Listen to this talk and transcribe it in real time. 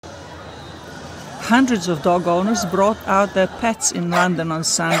Hundreds of dog owners brought out their pets in London on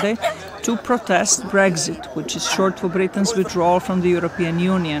Sunday to protest Brexit, which is short for Britain's withdrawal from the European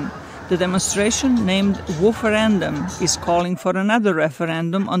Union. The demonstration, named Wooferendum, is calling for another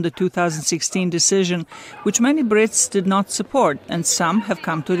referendum on the 2016 decision, which many Brits did not support and some have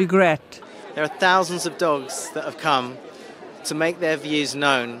come to regret. There are thousands of dogs that have come to make their views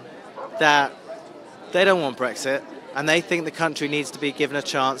known that they don't want Brexit and they think the country needs to be given a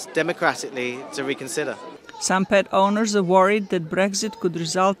chance democratically to reconsider. Some pet owners are worried that Brexit could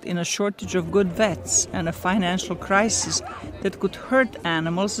result in a shortage of good vets and a financial crisis that could hurt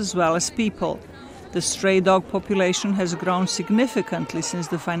animals as well as people. The stray dog population has grown significantly since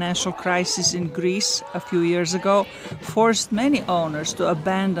the financial crisis in Greece a few years ago forced many owners to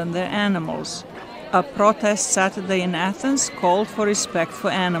abandon their animals. A protest Saturday in Athens called for respect for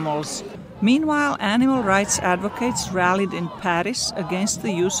animals. Meanwhile, animal rights advocates rallied in Paris against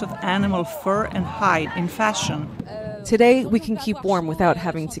the use of animal fur and hide in fashion. Today, we can keep warm without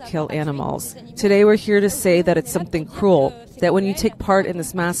having to kill animals. Today, we're here to say that it's something cruel, that when you take part in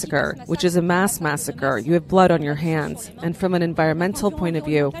this massacre, which is a mass massacre, you have blood on your hands. And from an environmental point of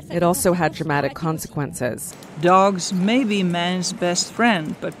view, it also had dramatic consequences. Dogs may be man's best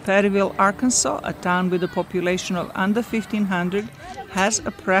friend, but Perryville, Arkansas, a town with a population of under 1,500, has a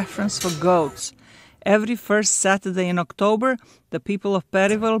preference for goats. Every first Saturday in October, the people of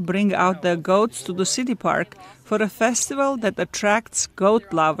Perryville bring out their goats to the city park for a festival that attracts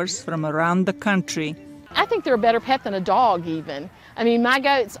goat lovers from around the country. I think they're a better pet than a dog even. I mean, my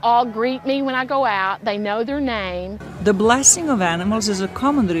goats all greet me when I go out. They know their name. The blessing of animals is a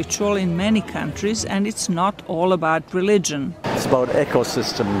common ritual in many countries, and it's not all about religion. It's about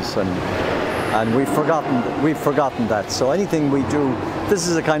ecosystems, and we've forgotten that. So anything we do, this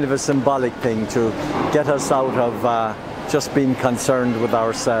is a kind of a symbolic thing to get us out of just being concerned with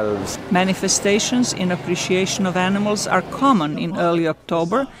ourselves. Manifestations in appreciation of animals are common in early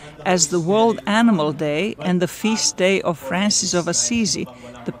October, as the World Animal Day and the feast day of Francis of Assisi,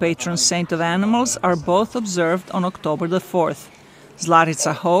 the patron saint of animals, are both observed on October the 4th.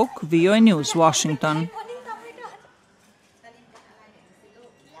 Zlatica, Hoke, VOA News, Washington.